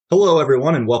Hello,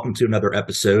 everyone, and welcome to another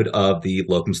episode of the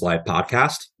Locums Live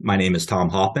podcast. My name is Tom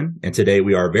Hoffman, and today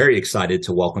we are very excited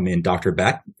to welcome in Dr.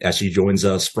 Beck as she joins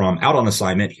us from out on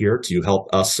assignment here to help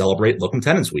us celebrate Locum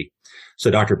Tenens Week. So,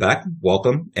 Dr. Beck,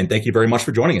 welcome, and thank you very much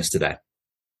for joining us today.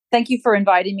 Thank you for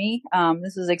inviting me.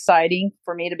 This is exciting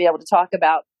for me to be able to talk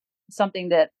about something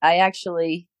that I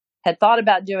actually had thought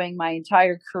about doing my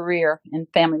entire career in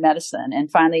family medicine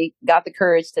and finally got the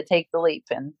courage to take the leap.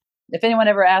 And if anyone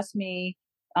ever asked me,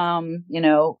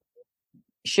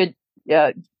 should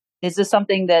is this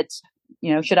something that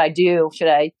should I do? Should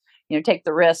I take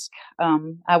the risk?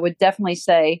 I would definitely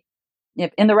say,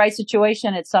 if in the right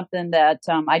situation, it's something that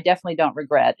I definitely don't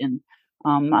regret, and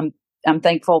I'm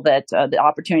thankful that the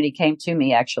opportunity came to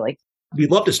me. Actually, we'd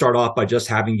love to start off by just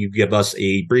having you give us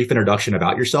a brief introduction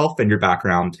about yourself and your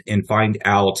background, and find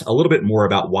out a little bit more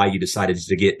about why you decided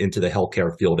to get into the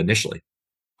healthcare field initially.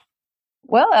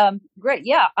 Well, great.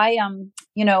 Yeah,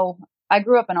 I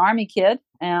grew up an Army kid,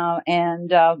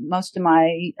 and most of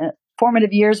my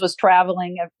formative years was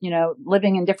traveling,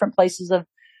 living in different places of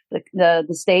the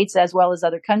states as well as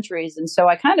other countries. And so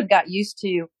I kind of got used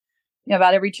to,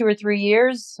 about every 2 or 3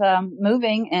 years,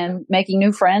 moving and making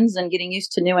new friends and getting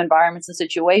used to new environments and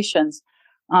situations.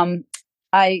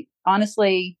 I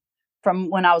honestly, from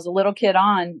when I was a little kid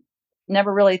on,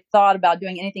 never really thought about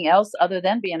doing anything else other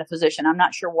than being a physician. I'm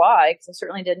not sure why, because I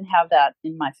certainly didn't have that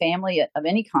in my family of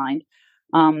any kind.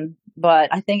 But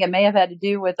I think it may have had to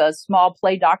do with a small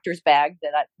play doctor's bag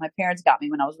that my parents got me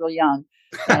when I was real young.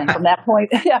 And from that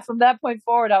point,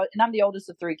 forward, and I'm the oldest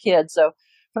of 3 kids. So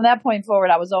from that point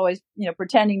forward, I was always,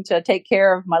 pretending to take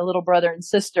care of my little brother and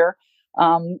sister.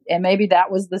 And maybe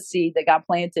that was the seed that got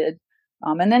planted.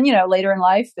 And then, later in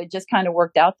life, it just kind of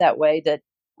worked out that way that,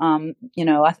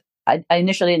 I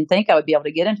initially didn't think I would be able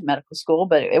to get into medical school,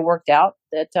 but it worked out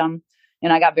that,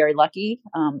 I got very lucky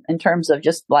in terms of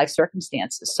just life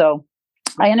circumstances. So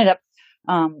I ended up,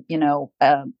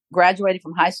 graduating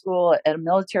from high school at a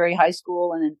military high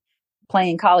school and then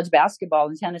playing college basketball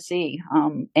in Tennessee.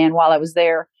 And while I was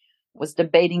there, was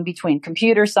debating between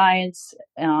computer science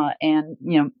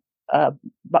and,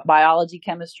 biology,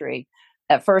 chemistry.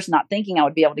 At first, not thinking I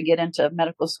would be able to get into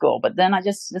medical school, but then I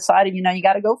just decided, you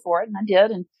got to go for it, and I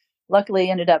did. And luckily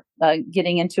ended up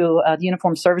getting into the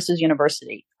Uniformed Services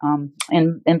University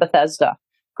in Bethesda.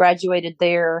 Graduated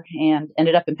there and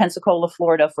ended up in Pensacola,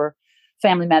 Florida for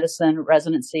family medicine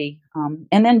residency.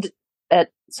 And then at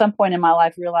some point in my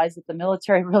life realized that the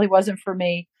military really wasn't for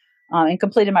me and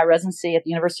completed my residency at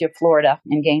the University of Florida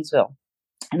in Gainesville.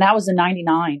 And that was in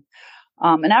 99.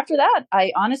 And after that,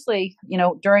 I honestly,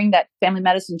 during that family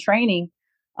medicine training,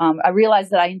 I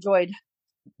realized that I enjoyed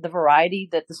the variety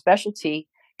that the specialty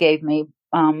gave me,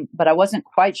 but I wasn't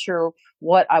quite sure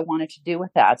what I wanted to do with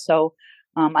that. So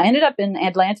I ended up in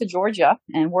Atlanta, Georgia,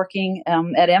 and working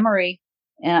at Emory,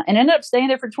 and ended up staying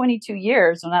there for 22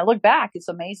 years. When I look back, it's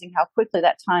amazing how quickly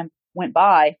that time went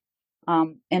by.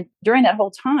 And during that whole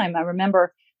time, I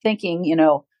remember thinking,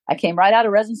 I came right out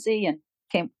of residency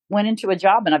and went into a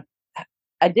job, and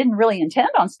I didn't really intend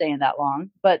on staying that long,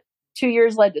 but 2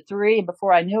 years led to 3, and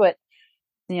before I knew it,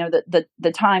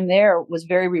 the time there was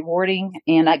very rewarding,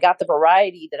 and I got the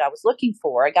variety that I was looking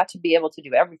for. I got to be able to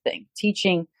do everything,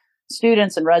 teaching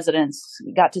students and residents,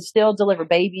 got to still deliver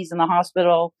babies in the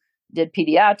hospital, did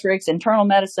pediatrics, internal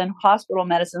medicine, hospital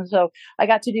medicine. So I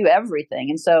got to do everything.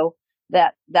 And so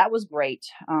that was great.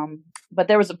 But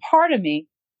there was a part of me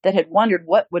that had wondered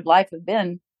what would life have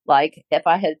been like if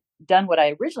I had done what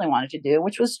I originally wanted to do,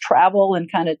 which was travel and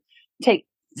kind of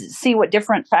see what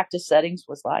different practice settings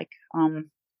was like.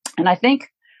 And I think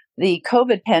the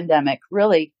COVID pandemic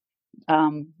really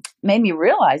made me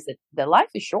realize that life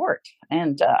is short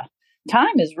and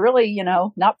time is really,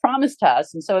 not promised to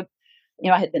us. And so,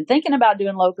 I had been thinking about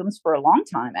doing locums for a long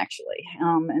time, actually.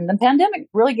 And the pandemic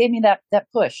really gave me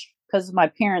that push because my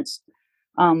parents,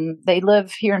 they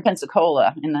live here in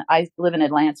Pensacola and I live in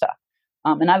Atlanta.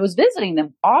 And I was visiting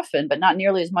them often, but not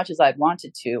nearly as much as I'd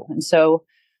wanted to. And so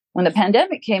when the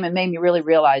pandemic came, it made me really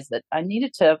realize that I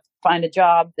needed to find a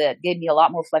job that gave me a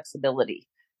lot more flexibility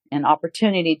and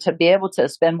opportunity to be able to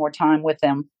spend more time with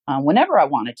them whenever I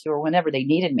wanted to or whenever they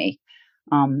needed me.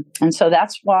 And so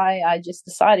that's why I just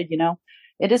decided,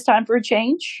 it is time for a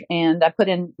change. And I put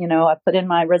in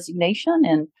my resignation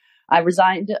and I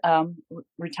resigned,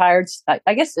 retired.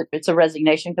 I guess it's a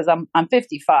resignation because I'm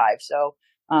 55. So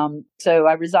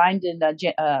I resigned in,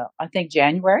 I think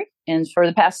January. And for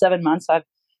the past 7 months, I've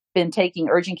been taking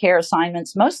urgent care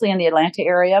assignments, mostly in the Atlanta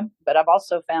area, but I've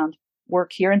also found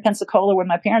work here in Pensacola where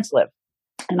my parents live.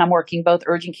 And I'm working both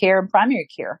urgent care and primary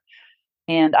care.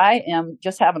 And I am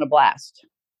just having a blast.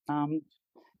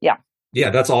 Yeah. Yeah,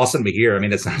 that's awesome to hear. I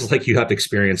mean, it sounds like you have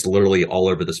experienced literally all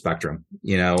over the spectrum,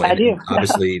 I do. and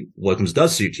obviously locums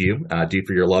does suit you, due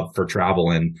for your love for travel.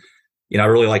 And, I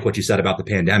really like what you said about the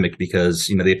pandemic because,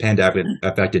 the pandemic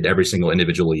affected every single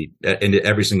individual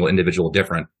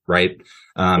different, right?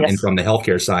 And Yes. from the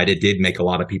healthcare side, it did make a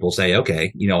lot of people say,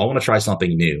 okay, I want to try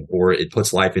something new, or it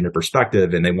puts life into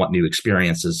perspective and they want new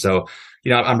experiences. So,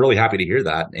 I'm really happy to hear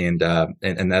that. And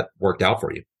that worked out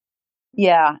for you.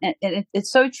 Yeah, and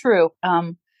it's so true.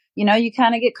 You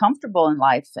kind of get comfortable in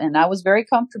life, and I was very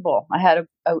comfortable. I had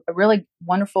a really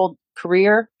wonderful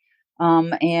career,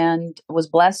 and was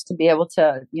blessed to be able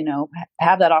to,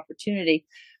 have that opportunity.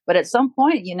 But at some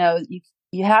point,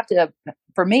 you have to.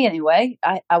 For me, anyway,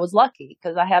 I was lucky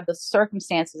because I have the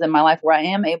circumstances in my life where I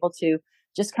am able to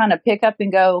just kind of pick up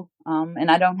and go,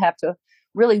 and I don't have to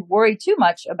really worry too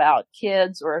much about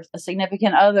kids or a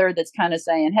significant other that's kind of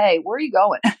saying, "Hey, where are you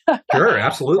going?" Sure, So,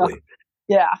 absolutely.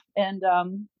 yeah, and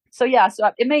so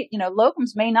it may,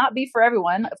 locums may not be for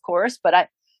everyone, of course, but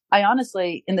I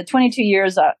honestly, in the 22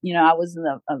 years, I was in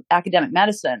the academic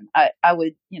medicine, I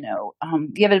would,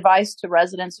 give advice to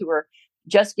residents who were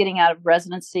just getting out of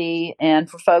residency, and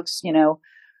for folks,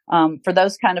 for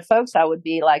those kind of folks, I would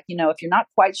be like, if you're not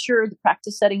quite sure the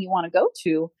practice setting you want to go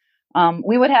to,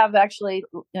 we would have actually,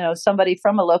 somebody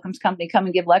from a locums company come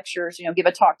and give lectures, give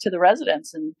a talk to the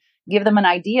residents and give them an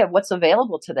idea of what's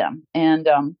available to them. And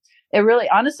it really,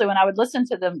 honestly, when I would listen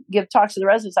to them give talks to the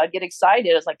residents, I'd get excited.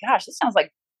 It's like, gosh, this sounds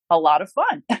like a lot of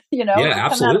fun. Yeah, If you come out of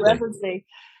absolutely. residency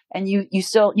and you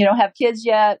still, don't have kids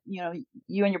yet, you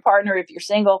and your partner, if you're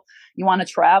single, you want to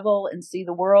travel and see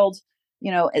the world.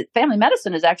 Family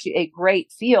medicine is actually a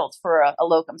great field for a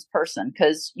locums person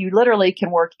because you literally can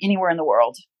work anywhere in the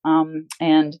world.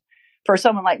 And for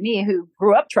someone like me who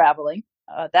grew up traveling,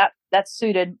 that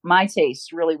suited my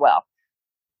taste really well.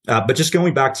 But just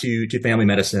going back to family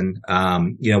medicine,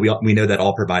 we know that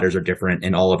all providers are different,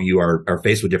 and all of you are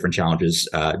faced with different challenges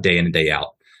day in and day out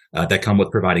that come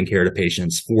with providing care to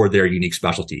patients for their unique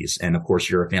specialties. And of course,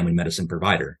 you're a family medicine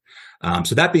provider.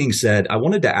 So that being said, I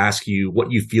wanted to ask you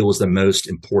what you feel is the most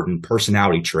important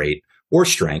personality trait or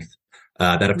strength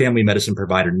that a family medicine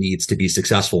provider needs to be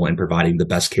successful in providing the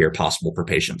best care possible for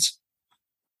patients.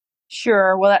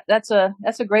 Sure. Well, that's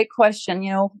a great question.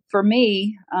 For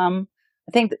me,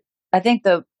 I think that, I think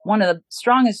the one of the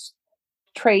strongest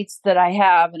traits that I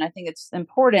have, and I think it's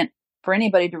important for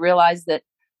anybody to realize that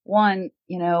one,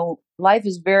 life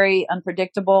is very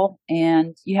unpredictable,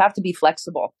 and you have to be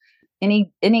flexible.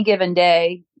 Any given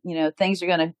day, things are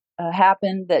going to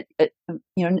happen that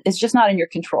it's just not in your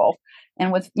control.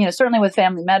 And with certainly with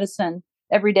family medicine,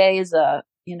 every day is a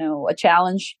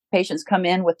challenge. Patients come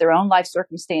in with their own life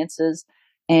circumstances,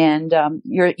 and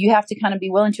you have to kind of be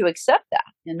willing to accept that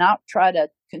and not try to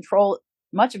control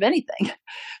much of anything.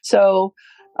 So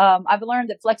I've learned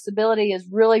that flexibility is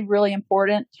really, really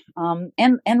important,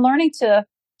 and learning to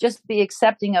just be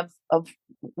accepting of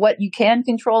what you can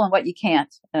control and what you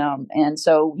can't. And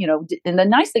so, and the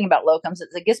nice thing about locums is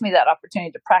it gives me that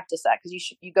opportunity to practice that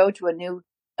because you go to a new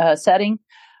setting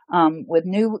with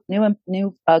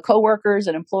new coworkers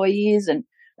and employees and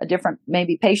a different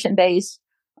maybe patient base.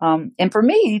 And for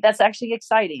me, that's actually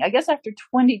exciting. I guess after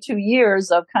 22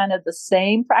 years of kind of the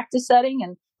same practice setting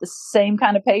and the same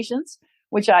kind of patients,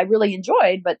 which I really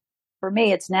enjoyed, but for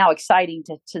me, it's now exciting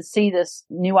to see this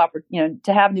new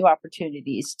to have new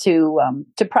opportunities to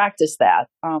practice that.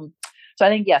 So I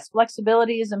think yes,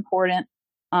 flexibility is important,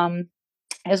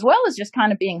 as well as just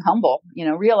kind of being humble.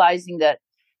 Realizing that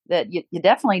you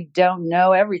definitely don't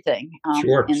know everything,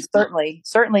 Sure. and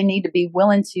certainly need to be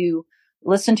willing to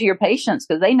listen to your patients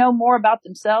because they know more about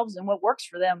themselves and what works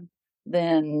for them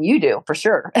than you do, for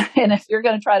sure. And if you're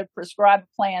going to try to prescribe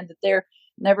a plan that they're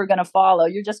never going to follow,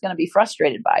 you're just going to be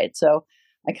frustrated by it. So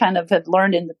I kind of have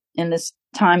learned in this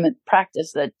time in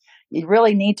practice that you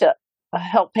really need to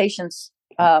help patients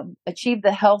achieve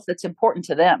the health that's important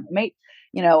to them.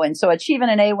 And so achieving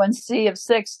an A1C of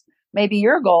 6 may be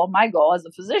your goal, my goal as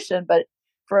a physician, but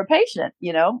for a patient,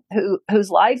 whose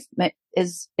life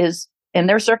is and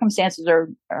their circumstances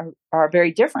are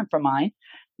very different from mine,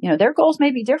 their goals may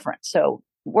be different. So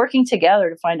working together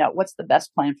to find out what's the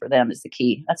best plan for them is the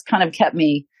key. That's kind of kept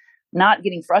me not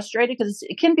getting frustrated because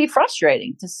it can be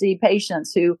frustrating to see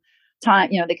patients who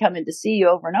they come in to see you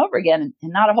over and over again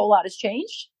and not a whole lot has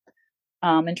changed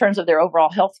in terms of their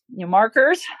overall health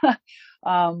markers.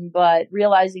 But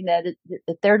realizing that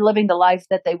they're living the life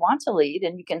that they want to lead,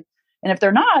 and if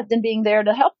they're not, then being there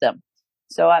to help them.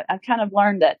 So I've kind of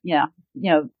learned that,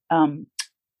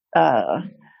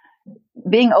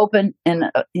 being open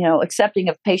and accepting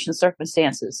of patient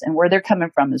circumstances and where they're coming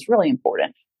from is really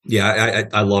important. Yeah,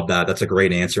 I love that. That's a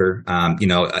great answer.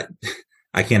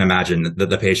 I can't imagine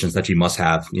the patience that you must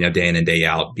have, day in and day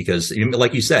out, because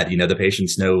like you said, the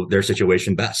patients know their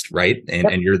situation best, right? Yep.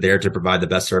 And you're there to provide the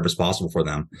best service possible for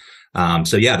them.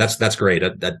 So yeah, that's great.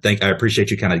 I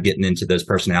appreciate you kind of getting into those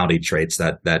personality traits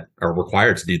that are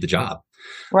required to do the job.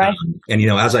 Right. And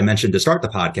as I mentioned to start the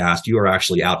podcast, you are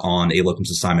actually out on a locums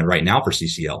assignment right now for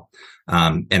CCL.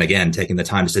 And again, taking the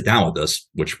time to sit down with us,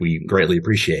 which we greatly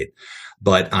appreciate.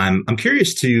 But I'm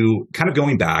curious to kind of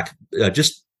going back,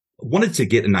 just wanted to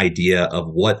get an idea of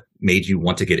what made you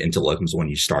want to get into locums when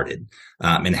you started,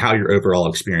 and how your overall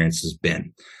experience has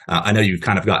been. I know you've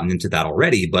kind of gotten into that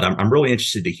already, but I'm really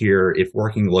interested to hear if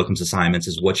working locums assignments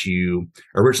is what you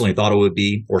originally thought it would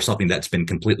be, or something that's been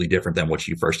completely different than what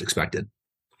you first expected.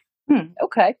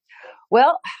 Okay.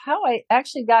 Well, how I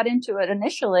actually got into it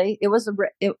initially,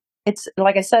 it's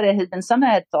like I said, it had been something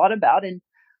I had thought about, and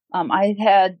I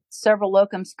had several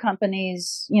locums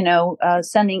companies,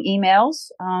 sending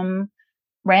emails,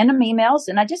 random emails,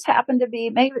 and I just happened to be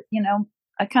maybe,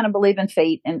 I kind of believe in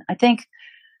fate, and I think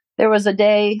there was a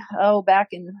day, back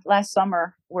in last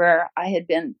summer, where I had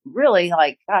been really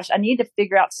like, gosh, I need to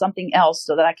figure out something else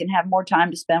so that I can have more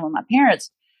time to spend with my parents.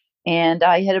 And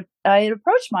I had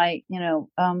approached my,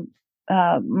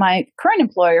 my current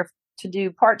employer to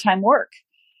do part-time work,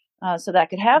 so that I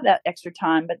could have that extra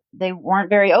time, but they weren't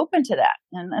very open to that.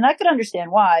 And I could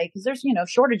understand why, because there's,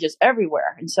 shortages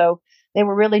everywhere. And so they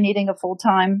were really needing a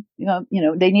full-time,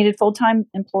 they needed full-time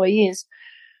employees.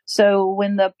 So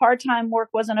when the part-time work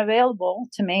wasn't available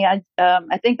to me, I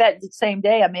think that same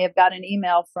day I may have got an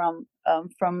email from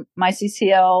my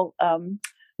CCL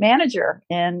manager,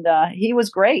 and he was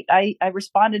great. I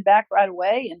responded back right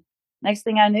away, and next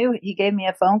thing I knew, he gave me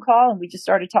a phone call, and we just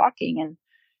started talking. And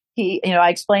I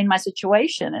explained my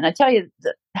situation, and I tell you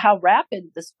how rapid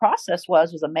this process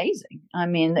was amazing. I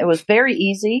mean, it was very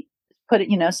easy.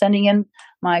 Sending in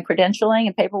my credentialing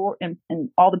and paperwork and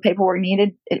all the paperwork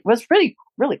needed. It was really,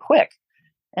 really quick.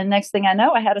 And next thing I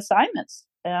know, I had assignments.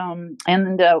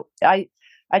 I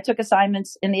took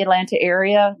assignments in the Atlanta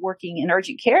area working in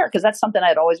urgent care, because that's something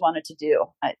I'd always wanted to do.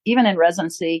 Even in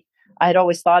residency, I had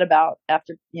always thought about,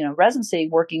 after, residency,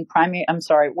 working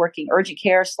urgent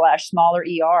care / smaller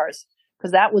ERs,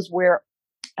 because that was where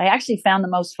I actually found the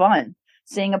most fun,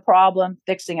 seeing a problem,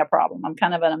 fixing a problem. I'm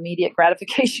kind of an immediate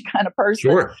gratification kind of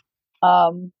person. Sure.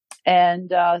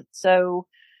 So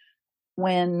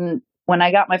when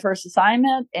I got my first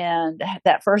assignment and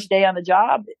that first day on the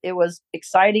job, it was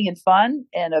exciting and fun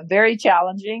and very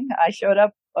challenging. I showed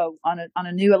up on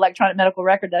a new electronic medical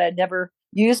record that I'd never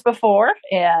used before.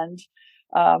 And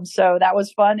so that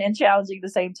was fun and challenging at the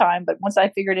same time. But once I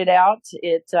figured it out,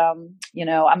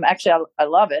 I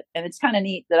love it. And it's kind of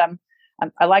neat that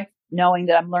I like knowing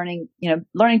that I'm learning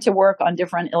to work on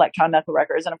different electronic medical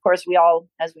records. And of course, we all,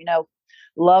 as we know,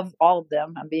 love all of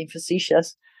them. I'm being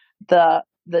facetious. The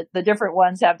different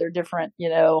ones have their different,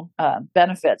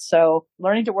 benefits. So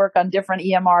learning to work on different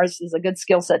EMRs is a good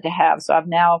skill set to have. So I've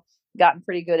now gotten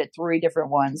pretty good at 3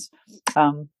 different ones.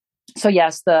 So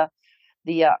yes, the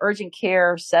urgent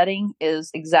care setting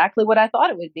is exactly what I thought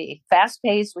it would be. Fast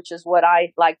paced, which is what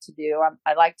I like to do.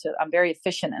 I'm very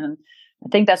efficient. And I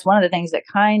think that's one of the things that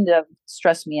kind of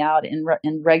stressed me out in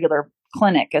regular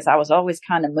clinic, as I was always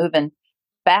kind of moving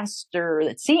faster,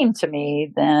 it seemed to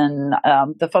me, than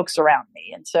the folks around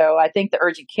me. And so I think the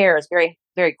urgent care is very,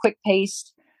 very quick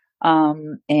paced.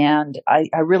 And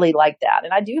I really like that.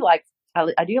 And I do like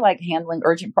handling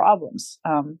urgent problems.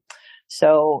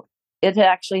 So it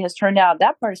actually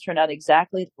that part has turned out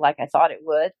exactly like I thought it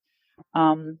would.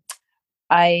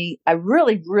 I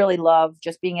really, really love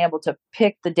just being able to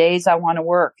pick the days I want to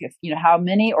work, if, how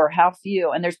many or how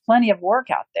few. And there's plenty of work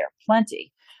out there,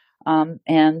 plenty.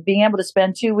 And being able to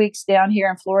spend 2 weeks down here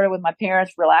in Florida with my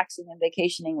parents, relaxing and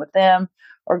vacationing with them,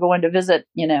 or going to visit,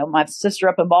 my sister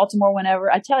up in Baltimore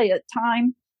whenever. I tell you,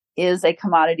 time is a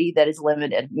commodity that is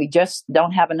limited. We just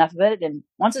don't have enough of it. And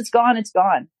once it's gone, it's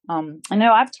gone. I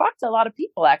know I've talked to a lot of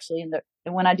people actually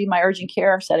when I do my urgent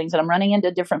care settings, and I'm running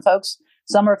into different folks.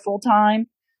 Some are full-time,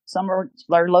 some are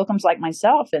locums like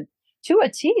myself. And to a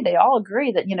T, they all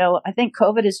agree that, I think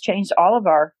COVID has changed all of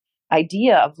our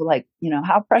idea of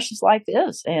how precious life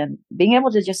is, and being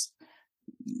able to just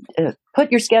put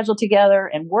your schedule together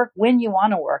and work when you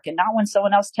want to work, and not when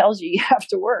someone else tells you you have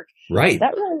to work. Right.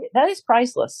 That is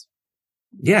priceless.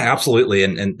 Yeah, absolutely.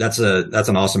 And that's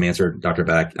an awesome answer, Dr.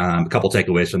 Beck. A couple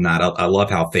takeaways from that. I love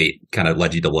how fate kind of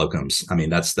led you to locums. I mean,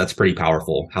 that's pretty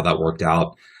powerful how that worked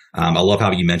out. I love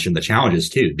how you mentioned the challenges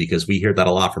too, because we hear that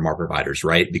a lot from our providers,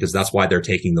 right? Because that's why they're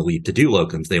taking the leap to do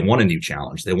locums. They want a new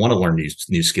challenge. They want to learn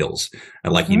new skills.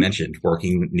 And like you mentioned,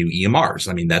 working with new EMRs.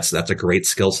 I mean, that's a great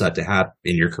skill set to have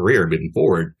in your career moving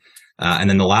forward. And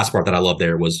then the last part that I love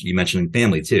there was you mentioned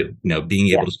family too, being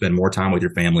able to spend more time with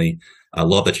your family. I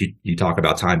love that you talk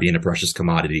about time being a precious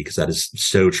commodity, because that is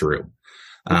so true.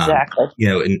 Exactly.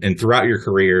 And throughout your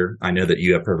career, I know that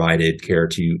you have provided care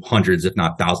to hundreds, if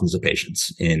not thousands of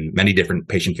patients in many different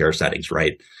patient care settings,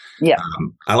 right? Yeah.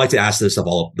 I like to ask this of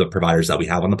all of the providers that we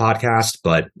have on the podcast,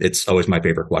 but it's always my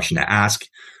favorite question to ask.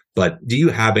 But do you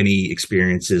have any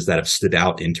experiences that have stood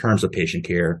out in terms of patient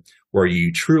care where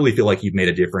you truly feel like you've made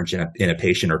a difference in a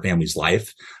patient or family's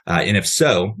life? And if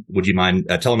so, would you mind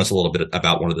telling us a little bit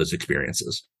about one of those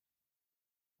experiences?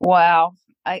 Wow.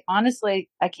 I honestly,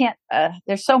 I can't,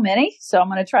 there's so many. So I'm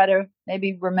going to try to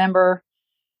maybe remember.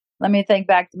 Let me think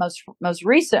back to the most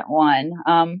recent one.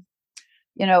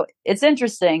 It's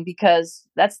interesting because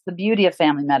that's the beauty of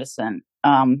family medicine.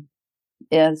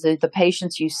 Is that the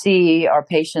patients you see are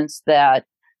patients that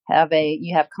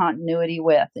you have continuity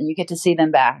with, and you get to see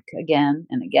them back again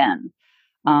and again.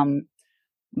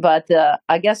 But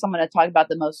I guess I'm going to talk about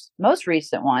the most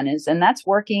recent one and that's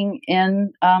working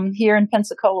in here in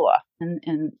Pensacola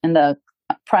in the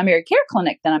primary care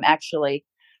clinic that I'm actually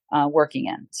working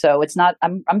in. So it's not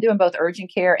I'm doing both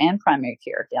urgent care and primary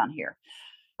care down here.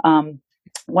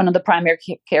 One of the primary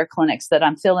care clinics that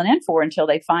I'm filling in for until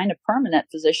they find a permanent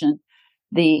physician.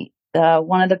 Many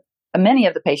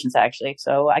of the patients actually,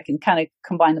 so I can kind of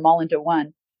combine them all into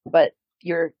one. But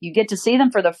you get to see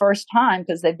them for the first time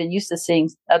because they've been used to seeing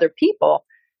other people.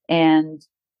 And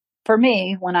for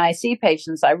me, when I see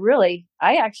patients, I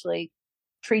actually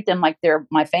treat them like they're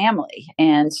my family.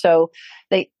 And so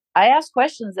I ask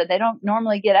questions that they don't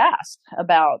normally get asked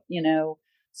about,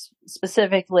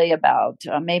 specifically about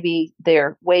maybe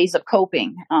their ways of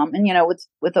coping.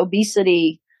 With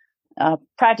obesity,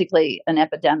 practically an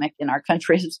epidemic in our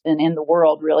country and in the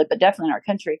world, really, but definitely in our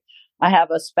country. I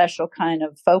have a special kind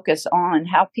of focus on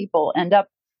how people end up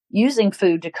using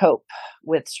food to cope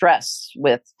with stress,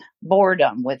 with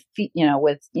boredom, with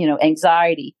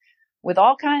anxiety, with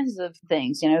all kinds of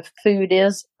things. Food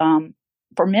is,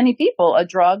 for many people, a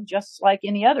drug just like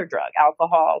any other drug,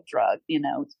 alcohol, drug,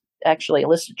 actually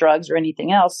illicit drugs or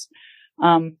anything else.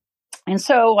 And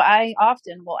so I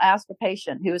often will ask a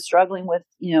patient who is struggling with,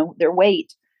 their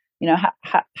weight,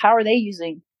 how are they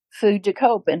using food to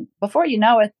cope? And before you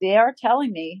know it, they are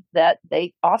telling me that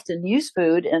they often use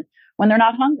food and when they're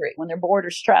not hungry, when they're bored or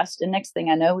stressed. And next thing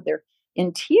I know, they're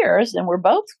in tears, and we're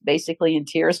both basically in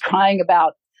tears, crying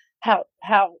about how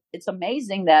it's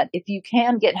amazing that if you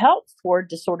can get help for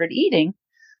disordered eating,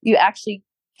 you actually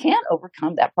can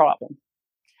overcome that problem.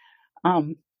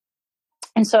 And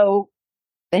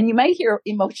you may hear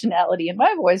emotionality in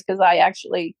my voice because I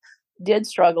actually did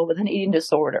struggle with an eating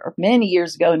disorder many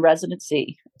years ago in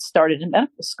residency. It started in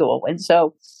medical school. And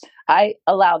so I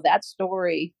allow that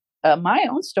story, my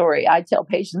own story, I tell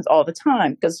patients all the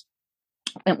time, because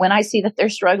when I see that they're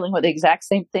struggling with the exact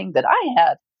same thing that I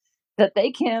had, that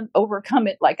they can overcome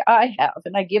it like I have.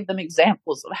 And I give them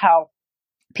examples of how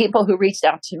people who reached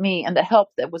out to me and the help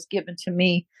that was given to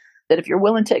me, that if you're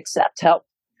willing to accept help,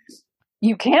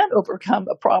 you can overcome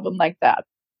a problem like that.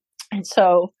 And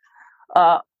so,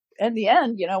 in the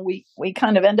end, we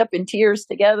kind of end up in tears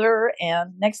together.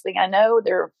 And next thing I know,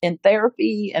 they're in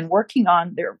therapy and working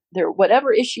on their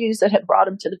whatever issues that have brought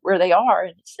them to where they are.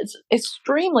 And it's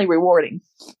extremely rewarding.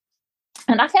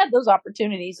 And I've had those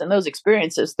opportunities and those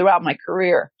experiences throughout my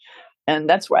career. And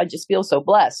that's where I just feel so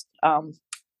blessed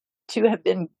to have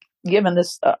been given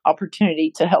this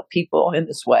opportunity to help people in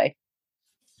this way.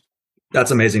 That's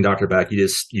amazing, Dr. Beck. You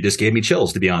just gave me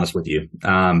chills, to be honest with you.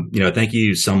 Thank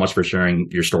you so much for sharing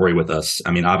your story with us.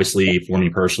 I mean, obviously,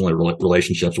 forming personal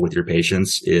relationships with your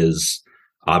patients is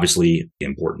obviously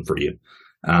important for you.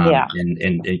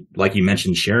 And like you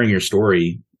mentioned, sharing your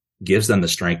story gives them the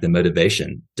strength and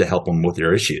motivation to help them with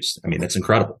their issues. I mean, that's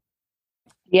incredible.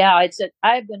 Yeah,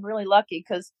 I've been really lucky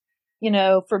because,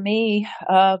 for me,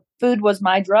 food was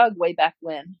my drug way back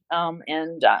when,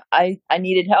 and I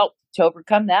needed help to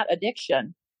overcome that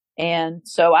addiction. And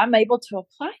so I'm able to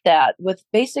apply that with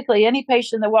basically any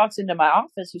patient that walks into my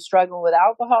office who's struggling with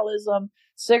alcoholism,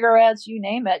 cigarettes, you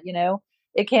name it,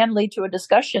 it can lead to a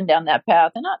discussion down that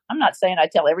path. And I'm not saying I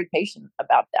tell every patient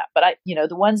about that, but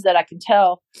the ones that I can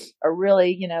tell are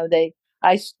really,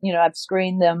 I've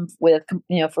screened them with,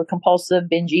 for compulsive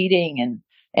binge eating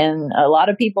and a lot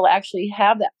of people actually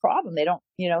have that problem. They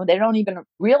don't even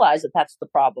realize that that's the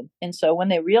problem. And so when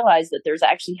they realize that there's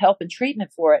actually help and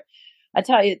treatment for it, I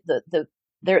tell you, the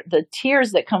the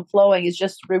tears that come flowing is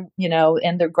just,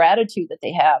 and their gratitude that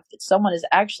they have, that someone is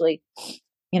actually,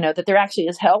 that there actually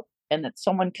is help, and that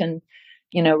someone can,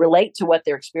 relate to what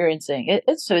they're experiencing.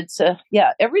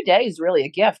 Every day is really a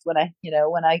gift when I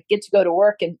get to go to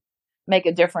work and make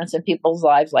a difference in people's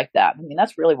lives like that. I mean,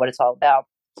 that's really what it's all about.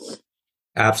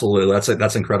 Absolutely.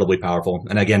 That's incredibly powerful.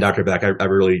 And again, Dr. Beck, I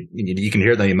really, you can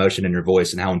hear the emotion in your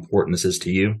voice and how important this is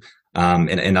to you.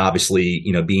 And obviously,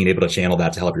 being able to channel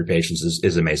that to help your patients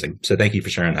is amazing. So thank you for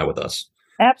sharing that with us.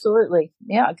 Absolutely.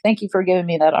 Yeah. Thank you for giving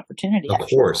me that opportunity.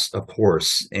 Of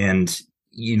course. And,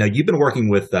 you've been working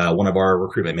with one of our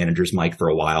recruitment managers, Mike, for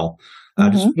a while.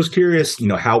 Just was curious,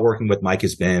 how working with Mike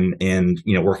has been, and,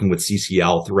 working with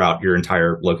CCL throughout your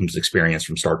entire locums experience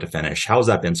from start to finish. How has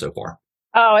that been so far?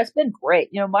 Oh, it's been great.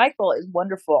 Michael is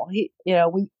wonderful.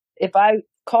 If I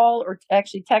call or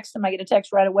actually text him, I get a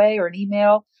text right away or an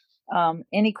email.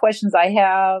 Any questions I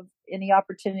have, any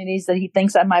opportunities that he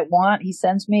thinks I might want, he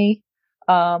sends me.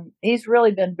 He's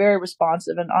really been very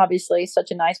responsive, and obviously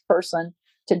such a nice person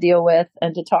to deal with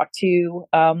and to talk to.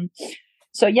 I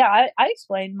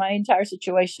explained my entire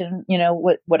situation,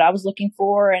 what I was looking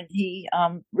for, and he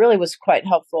really was quite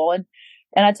helpful. And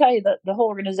I tell you, the whole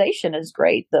organization is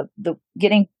great. The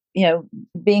getting,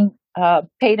 being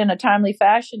paid in a timely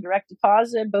fashion, direct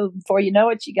deposit, but before you know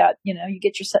it, you get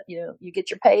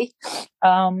your pay.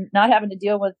 Not having to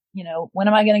deal with, when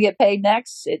am I going to get paid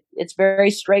next? It's very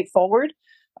straightforward.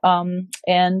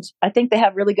 And I think they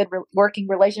have really good working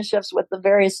relationships with the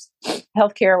various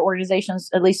healthcare organizations,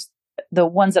 at least the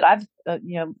ones that I've,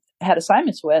 had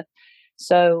assignments with.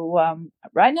 So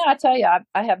right now, I tell you,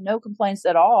 I have no complaints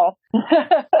at all.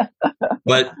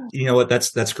 But you know what?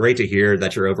 That's great to hear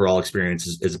that your overall experience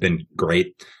has been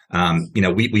great.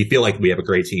 We feel like we have a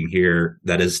great team here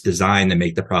that is designed to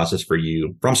make the process for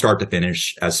you from start to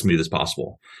finish as smooth as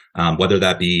possible. Whether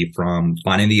that be from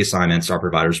finding the assignments our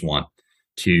providers want,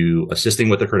 to assisting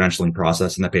with the credentialing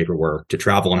process and the paperwork, to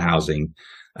travel and housing,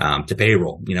 to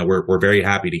payroll. We're very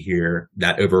happy to hear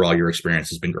that overall your experience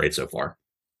has been great so far.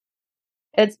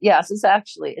 It's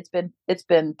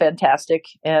been fantastic.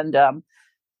 And,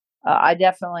 I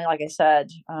definitely, like I said,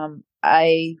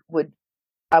 I would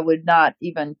not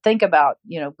even think about,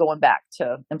 going back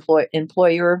to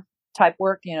employer type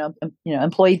work,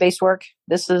 employee based work.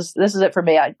 This is it for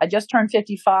me. I just turned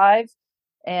 55,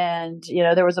 and,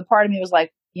 there was a part of me was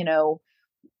like,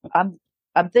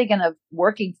 I'm thinking of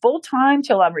working full time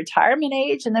till I'm retirement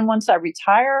age. And then once I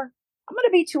retire, I'm going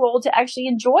to be too old to actually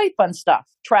enjoy fun stuff,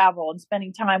 travel and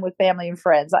spending time with family and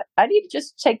friends. I need to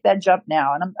just take that jump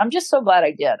now. And I'm just so glad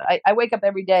I did. I wake up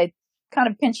every day kind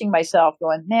of pinching myself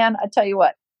going, man, I tell you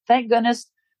what, thank goodness,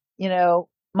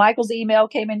 Michael's email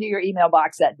came into your email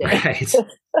box that day. Right.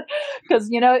 Because,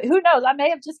 who knows? I may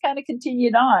have just kind of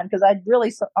continued on, because I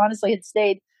really honestly had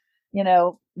stayed,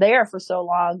 there for so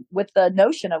long with the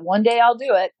notion of one day I'll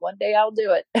do it. One day I'll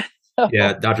do it.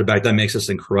 Yeah, Dr. Beck, that makes us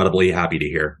incredibly happy to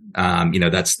hear.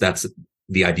 That's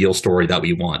the ideal story that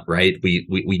we want, right? We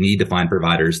need to find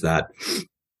providers that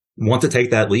want to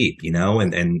take that leap,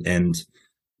 and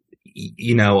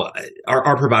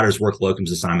our providers work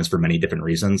locums assignments for many different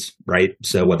reasons, right?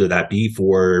 So whether that be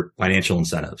for financial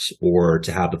incentives, or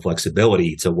to have the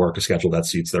flexibility to work a schedule that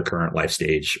suits their current life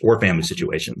stage or family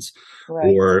situations, right,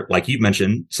 or like you've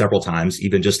mentioned several times,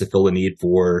 even just to fill the need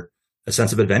for a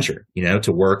sense of adventure,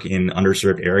 to work in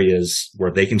underserved areas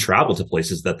where they can travel to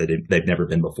places that they've never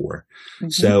been before. Mm-hmm.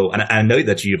 So, and I know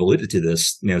that you've alluded to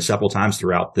this, several times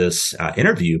throughout this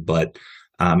interview, but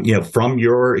from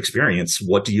your experience,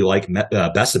 what do you like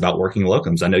best about working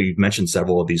locums? I know you've mentioned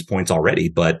several of these points already,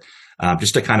 but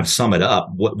just to kind of sum it up,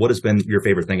 what has been your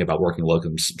favorite thing about working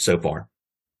locums so far?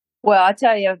 Well, I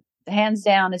tell you, hands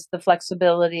down, it's the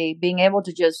flexibility, being able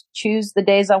to just choose the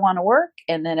days I want to work.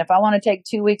 And then if I want to take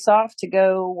 2 weeks off to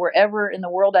go wherever in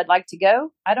the world I'd like to go,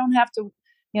 I don't have to,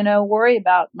 worry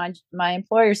about my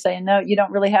employer saying, no, you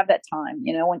don't really have that time.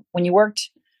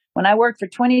 When I worked for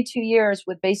 22 years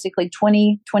with basically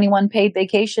 21 paid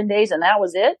vacation days, and that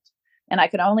was it. And I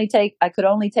could only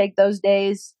take those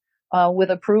days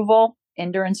with approval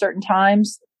and during certain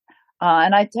times.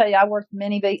 And I tell you, I worked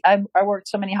I worked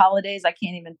so many holidays, I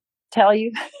can't even tell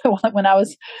you when I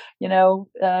was,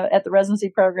 at the residency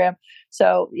program.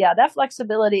 So yeah, that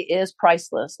flexibility is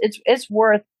priceless. It's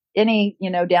worth any,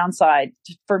 downside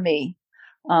for me.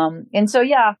 And so,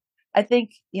 yeah, I think,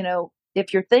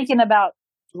 if you're thinking about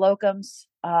locums,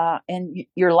 and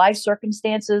your life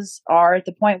circumstances are at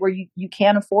the point where you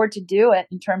can't afford to do it,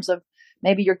 in terms of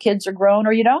maybe your kids are grown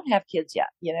or you don't have kids yet,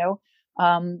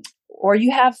 or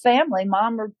you have family,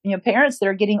 mom or, parents that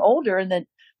are getting older and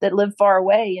that live far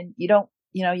away, and you don't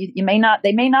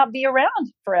they may not be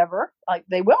around forever. Like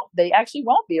they actually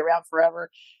won't be around forever.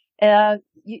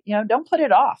 Don't put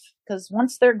it off, because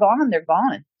once they're gone, they're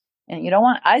gone. And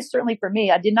for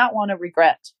me, I did not want to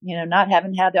regret, not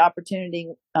having had the opportunity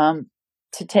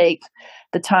to take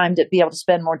the time to be able to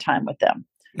spend more time with them.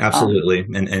 Absolutely.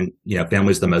 And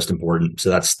family is the most important. So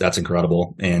that's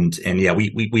incredible. And yeah,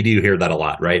 we do hear that a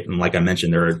lot, right? And like I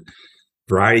mentioned, there are a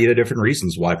variety of different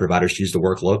reasons why providers choose to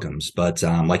work locums. But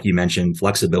like you mentioned,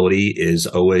 flexibility is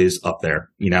always up there,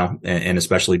 and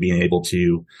especially being able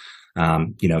to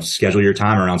schedule your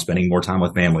time around spending more time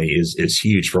with family is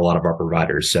huge for a lot of our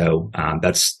providers. So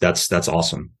that's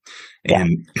awesome. Yeah.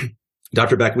 And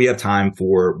Dr. Beck, we have time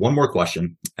for one more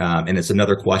question. And it's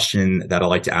another question that I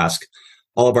like to ask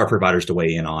all of our providers to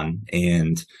weigh in on.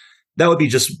 And that would be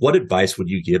just, what advice would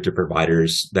you give to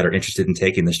providers that are interested in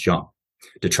taking this jump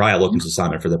to try a locums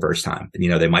assignment for the first time?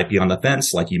 And, they might be on the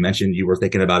fence. Like you mentioned, you were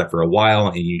thinking about it for a while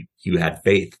and you had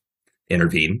faith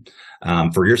intervene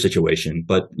for your situation.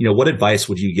 But, what advice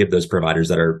would you give those providers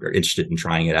that are interested in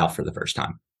trying it out for the first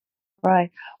time?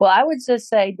 Right. Well, I would just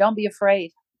say, don't be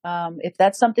afraid. If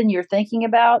that's something you're thinking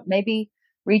about, maybe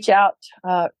reach out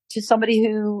to somebody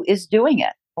who is doing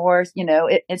it, or,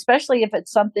 especially if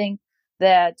it's something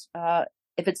that,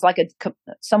 if it's like a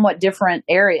somewhat different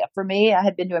area. For me, I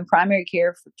had been doing primary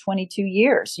care for 22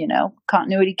 years,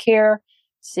 continuity care,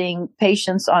 seeing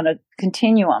patients on a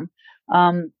continuum.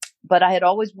 But I had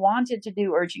always wanted to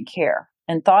do urgent care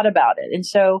and thought about it. And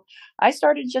so I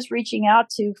started just reaching out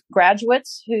to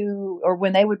graduates or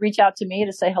when they would reach out to me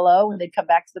to say hello, and they'd come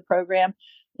back to the program.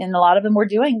 And a lot of them were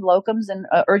doing locums and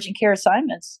urgent care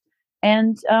assignments.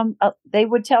 And they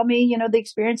would tell me, the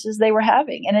experiences they were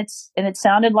having. And it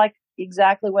sounded like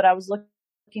exactly what I was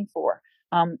looking for.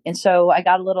 And so I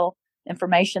got a little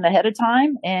information ahead of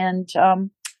time. And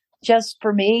just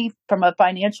for me, from a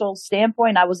financial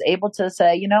standpoint, I was able to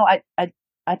say,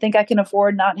 I think I can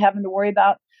afford not having to worry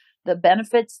about the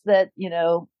benefits that,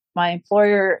 my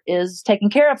employer is taking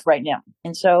care of right now.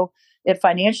 And so if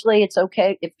financially it's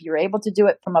okay, if you're able to do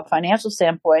it from a financial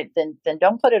standpoint, then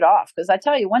don't put it off. Because I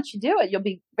tell you, once you do it, you'll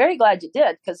be very glad you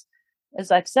did. Because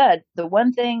as I've said, the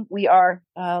one thing we are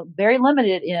very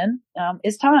limited in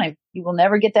is time. You will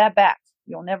never get that back.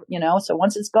 You'll never, so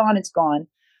once it's gone, it's gone.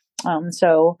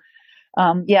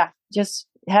 Just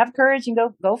have courage and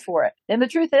go for it. And the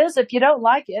truth is, if you don't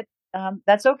like it,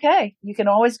 that's okay. You can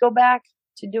always go back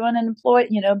to doing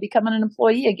becoming an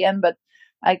employee again. But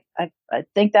I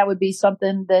think that would be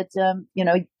something that,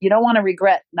 you don't want to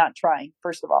regret not trying,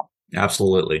 first of all.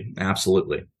 Absolutely.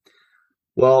 Absolutely.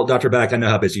 Well, Dr. Beck, I know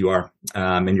how busy you are.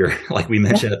 And you're, like we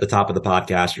mentioned at the top of the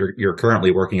podcast, you're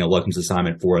currently working a locums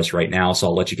assignment for us right now. So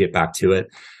I'll let you get back to it.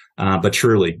 But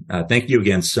truly, thank you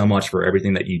again so much for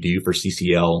everything that you do for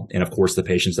CCL and, of course, the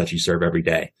patients that you serve every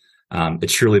day.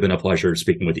 It's truly been a pleasure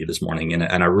speaking with you this morning. And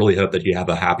I really hope that you have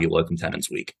a happy locum tenens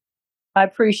week. I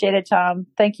appreciate it, Tom.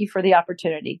 Thank you for the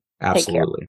opportunity. Absolutely.